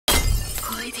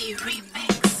Holiday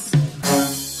Remix.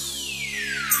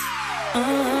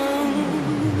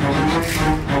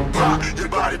 Rock your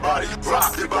body, body,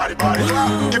 rock your body, body,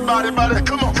 rock your body, body.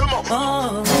 Come on, come on.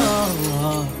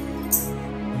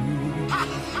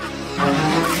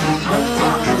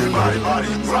 Rock your body, body,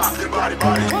 rock your body,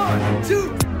 body. 1,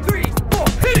 2, 3, 4,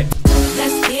 hit it.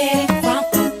 Let's get it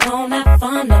crunk up on that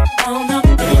fun up on up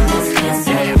in this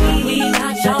dancery. We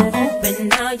got y'all open,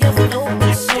 now you're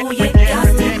floating, so you got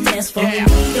to dance for me.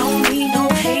 Don't need no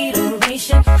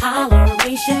hateration,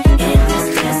 holleration in this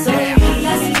dancery.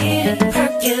 Let's get it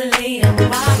percolating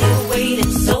while you're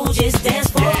waiting, so just dance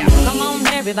for me. Come on,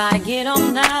 everybody, get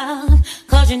on now,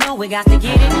 'cause you know we got to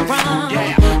get it wrong.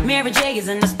 Mary J is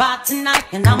in the spot tonight,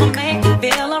 and I'ma make you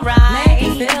feel alright. Make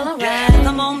you feel alright.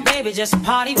 Come on, baby, just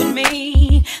party with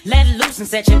me. Let loose and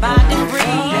set your body free.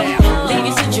 Leave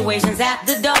your situations at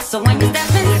the door, so when you step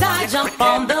inside, jump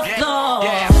on the floor.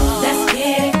 Let's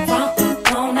get it crunk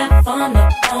up on that fun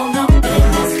up on up in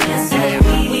this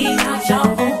dancery. We got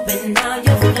y'all open, now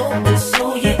you're floating,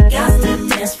 so you got to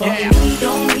dance for me.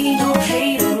 Don't need no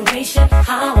hateration,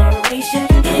 holleration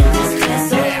in this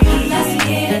dancery. Let's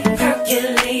get it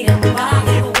percolating while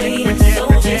you're waiting, so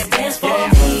just dance for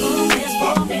me. Dance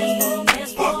for me,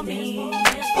 dance for me,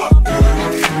 dance for me.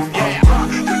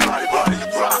 Rock your body, body,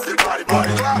 rock your body,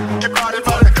 body, rock your body,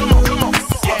 body. Come on, come on.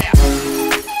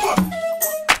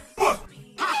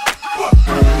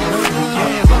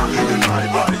 Rock your body,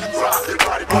 body, rock your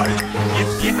body, body.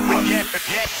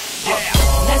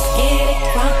 Let's get it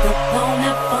crunk up on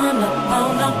that fun up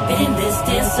on up in this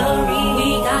dancery. We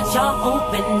got y'all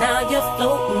open, now you're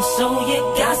floating, so you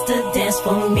got to dance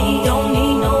for me. Don't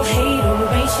need no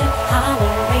hateration,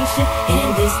 holleration in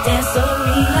this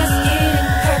dancery. Let's get it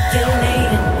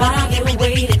percolating while you're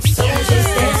waiting, so just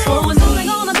dance for me. It's only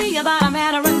gonna be about a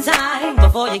matter of time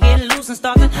before you get loose and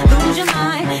start to lose your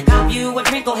mind. Cop you a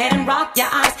drink, go ahead and rock your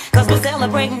eyes, 'cause we're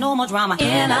celebrating no more drama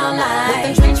in our lives.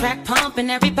 With the train track pumping,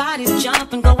 everybody's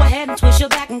jumping. Go ahead and twist your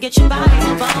back and get your body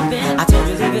bumping. I told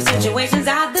you leave your situations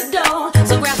out the door,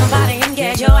 so grab somebody and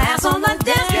get your ass on the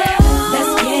dance floor.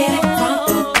 Let's get it crunk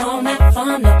up on that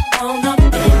fun up on up in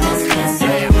this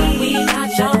dancery. We got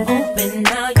y'all open,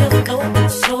 now you're floating,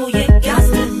 so you got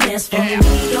to dance for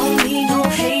me. Don't need no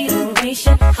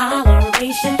hateration,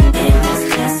 holleration in this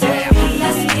dancery.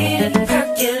 Let's get it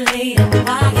percolating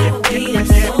while you're waiting,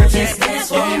 so just dance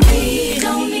for me.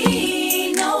 Don't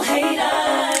need no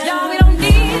haters, y'all, we don't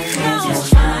need no. We're just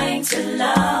trying to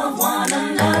love one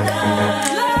another.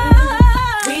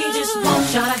 We just want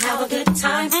y'all to have a good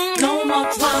time. No more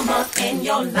drama in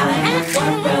your life.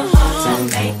 Work real hard to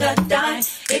make a dime.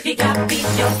 If you got beef,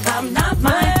 your problem, not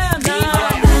mine. Be all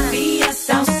that BS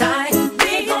outside.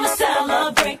 We gonna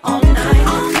celebrate all night.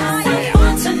 Some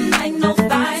fun tonight, no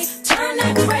fight. Turn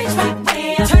that rage right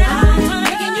way up high.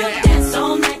 Making you dance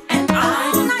all night, and I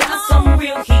got some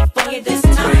real heat for you this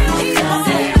time.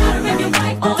 Doesn't matter if you're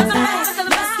white or black.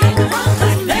 Let's get drunk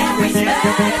 'cause Mary's back.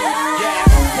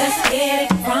 Let's get it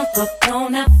crunk up on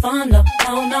that fun up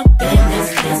on up in this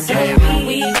dancery.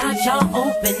 We got y'all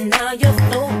open, now you're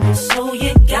floating, so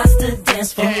you got to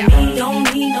dance for me. Don't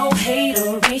need no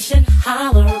hateration,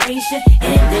 holleration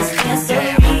in this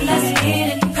dancery. Let's get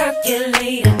it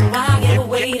percolating while you're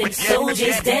waiting, so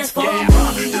just dance for me.